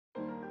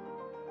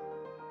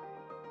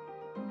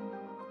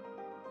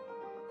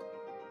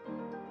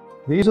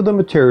These are the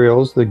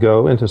materials that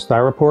go into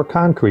styropor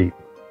concrete.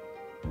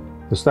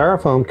 The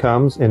styrofoam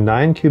comes in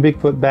 9 cubic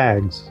foot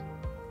bags.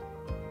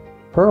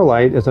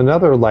 Perlite is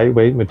another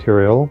lightweight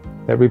material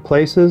that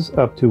replaces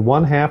up to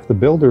 1/2 the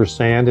builder's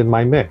sand in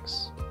my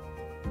mix.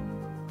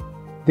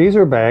 These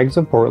are bags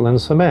of Portland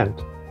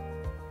cement.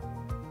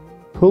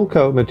 Pool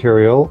coat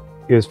material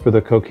is for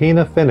the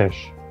coquina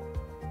finish.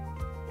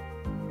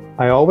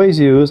 I always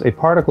use a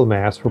particle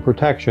mask for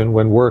protection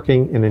when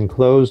working in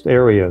enclosed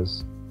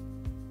areas.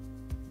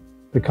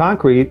 The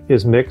concrete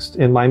is mixed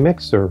in my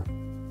mixer,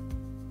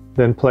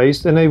 then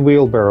placed in a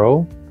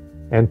wheelbarrow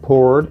and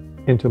poured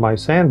into my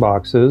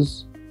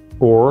sandboxes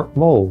or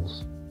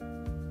molds.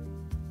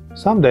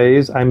 Some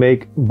days I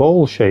make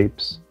bowl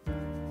shapes,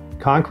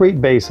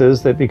 concrete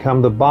bases that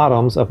become the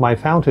bottoms of my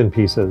fountain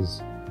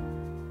pieces.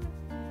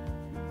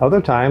 Other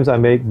times I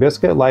make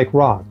biscuit-like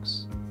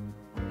rocks,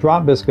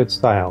 drop biscuit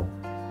style,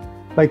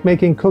 like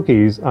making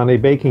cookies on a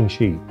baking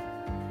sheet.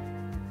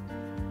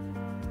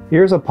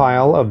 Here's a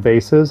pile of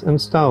bases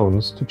and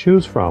stones to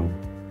choose from.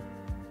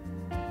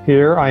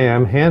 Here I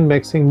am hand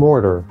mixing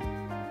mortar,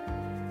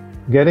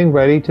 getting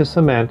ready to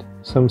cement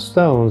some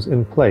stones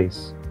in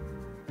place.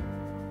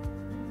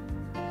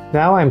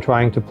 Now I'm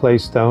trying to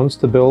place stones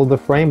to build the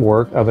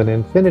framework of an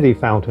infinity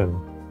fountain,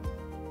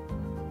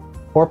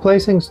 or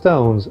placing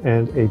stones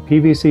and a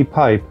PVC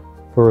pipe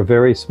for a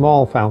very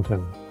small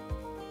fountain.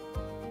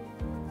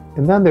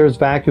 And then there's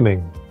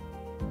vacuuming.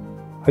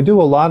 I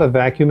do a lot of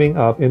vacuuming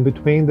up in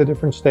between the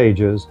different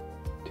stages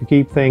to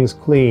keep things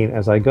clean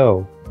as I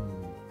go.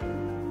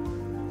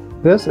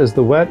 This is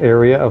the wet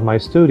area of my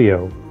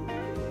studio.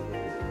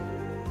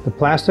 The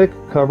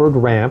plastic-covered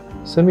ramp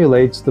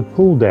simulates the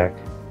pool deck,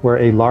 where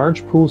a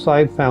large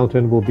poolside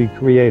fountain will be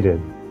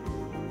created.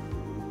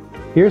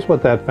 Here's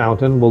what that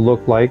fountain will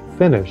look like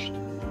finished,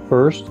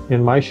 first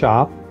in my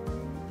shop,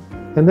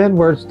 and then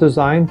where it's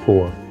designed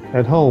for,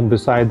 at home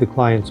beside the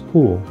client's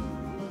pool.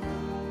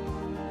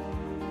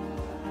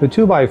 The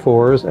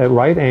 2x4s at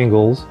right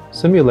angles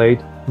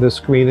simulate the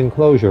screen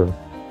enclosure.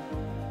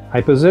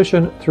 I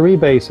position 3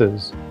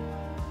 bases,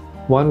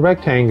 1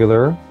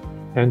 rectangular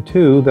and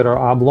 2 that are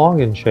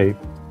oblong in shape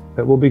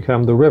that will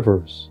become the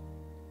rivers.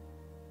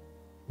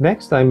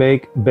 Next I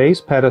make base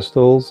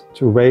pedestals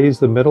to raise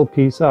the middle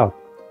piece up,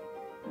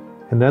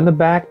 and then the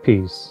back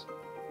piece,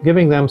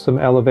 giving them some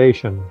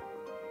elevation.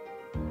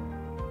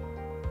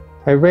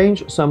 I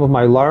arrange some of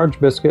my large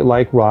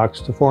biscuit-like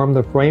rocks to form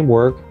the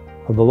framework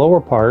of the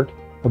lower part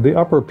of the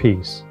upper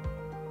piece.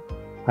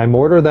 I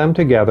mortar them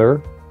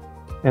together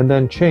and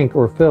then chink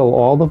or fill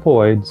all the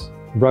voids,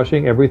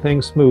 brushing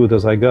everything smooth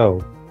as I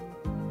go.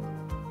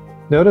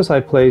 Notice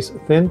I place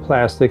thin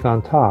plastic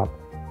on top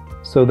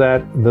so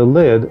that the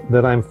lid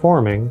that I'm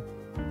forming,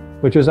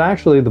 which is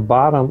actually the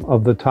bottom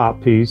of the top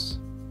piece,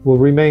 will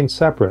remain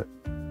separate.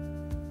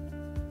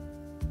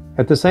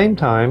 At the same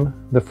time,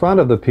 the front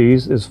of the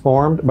piece is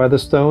formed by the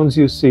stones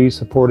you see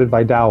supported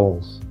by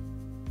dowels.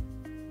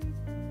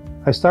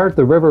 I start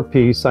the river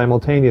piece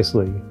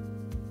simultaneously.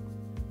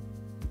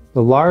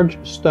 The large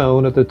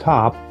stone at the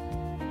top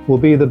will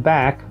be the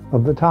back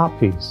of the top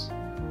piece.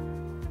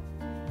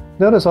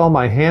 Notice all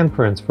my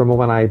handprints from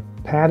when I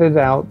patted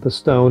out the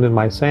stone in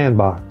my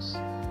sandbox,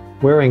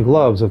 wearing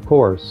gloves of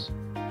course.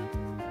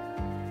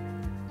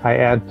 I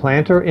add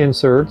planter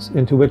inserts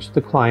into which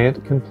the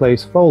client can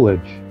place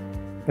foliage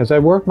as I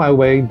work my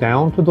way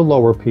down to the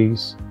lower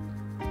piece,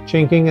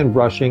 chinking and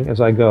brushing as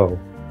I go.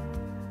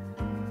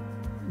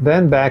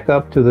 Then back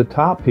up to the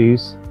top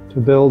piece to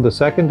build the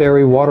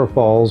secondary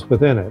waterfalls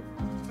within it.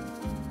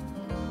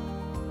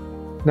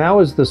 Now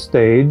is the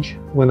stage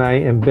when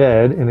I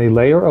embed in a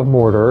layer of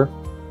mortar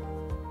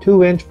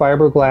 2-inch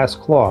fiberglass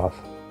cloth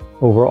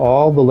over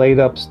all the laid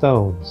up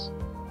stones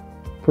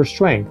for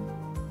strength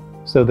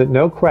so that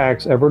no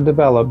cracks ever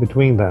develop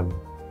between them.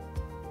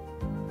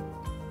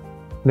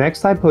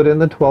 Next I put in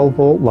the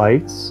 12-volt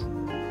lights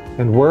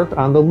and work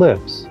on the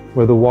lips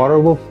where the water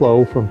will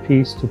flow from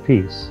piece to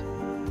piece.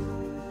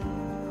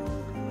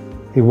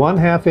 A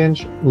 1/2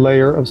 inch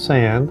layer of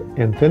sand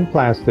and thin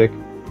plastic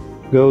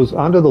goes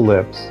under the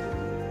lips,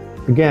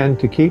 again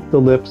to keep the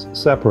lips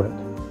separate.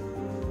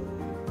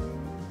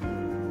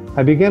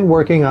 I begin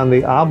working on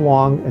the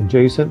oblong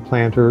adjacent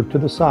planter to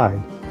the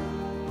side,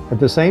 at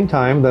the same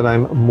time that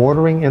I'm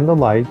mortaring in the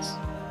lights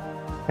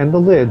and the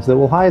lids that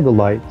will hide the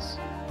lights,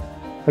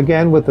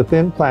 again with the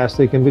thin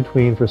plastic in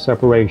between for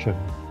separation.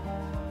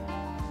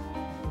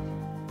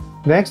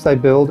 Next I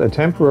build a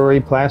temporary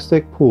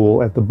plastic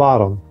pool at the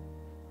bottom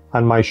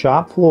on my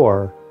shop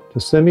floor to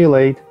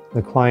simulate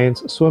the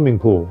client's swimming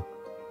pool.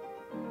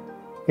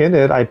 In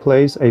it I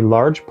place a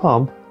large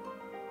pump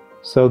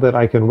so that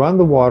I can run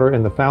the water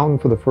in the fountain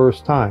for the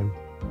first time.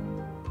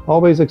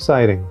 Always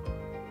exciting.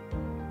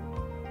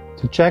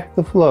 To check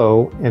the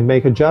flow and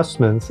make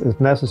adjustments if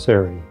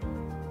necessary.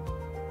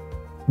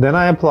 Then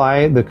I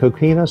apply the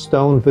coquina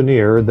stone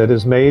veneer that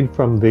is made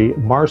from the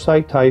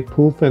marcite type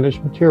pool finish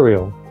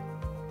material,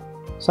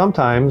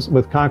 sometimes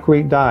with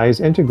concrete dyes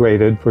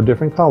integrated for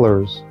different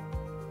colors.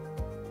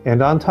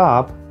 And on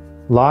top,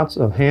 lots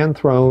of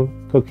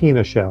hand-thrown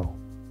coquina shell.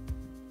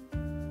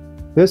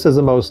 This is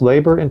the most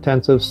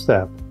labor-intensive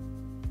step.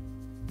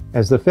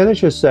 As the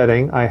finish is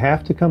setting, I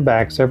have to come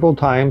back several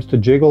times to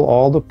jiggle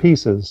all the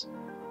pieces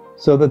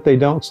so that they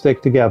don't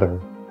stick together.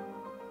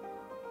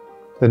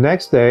 The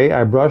next day,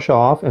 I brush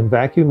off and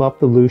vacuum up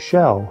the loose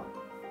shell.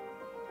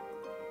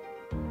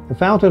 The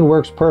fountain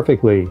works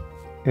perfectly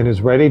and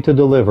is ready to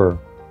deliver.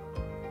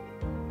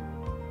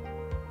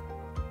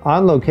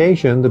 On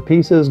location, the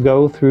pieces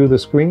go through the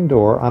screen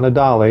door on a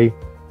dolly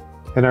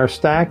and are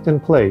stacked in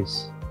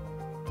place,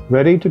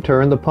 ready to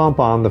turn the pump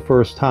on the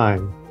first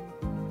time.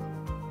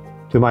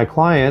 To my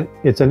client,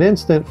 it's an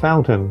instant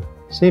fountain,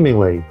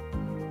 seemingly.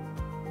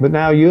 But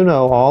now you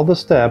know all the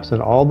steps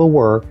and all the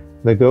work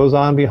that goes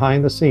on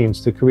behind the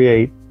scenes to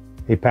create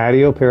a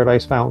Patio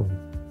Paradise fountain.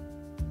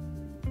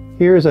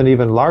 Here's an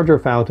even larger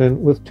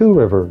fountain with 2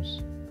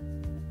 rivers,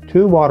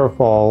 2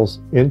 waterfalls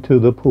into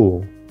the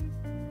pool.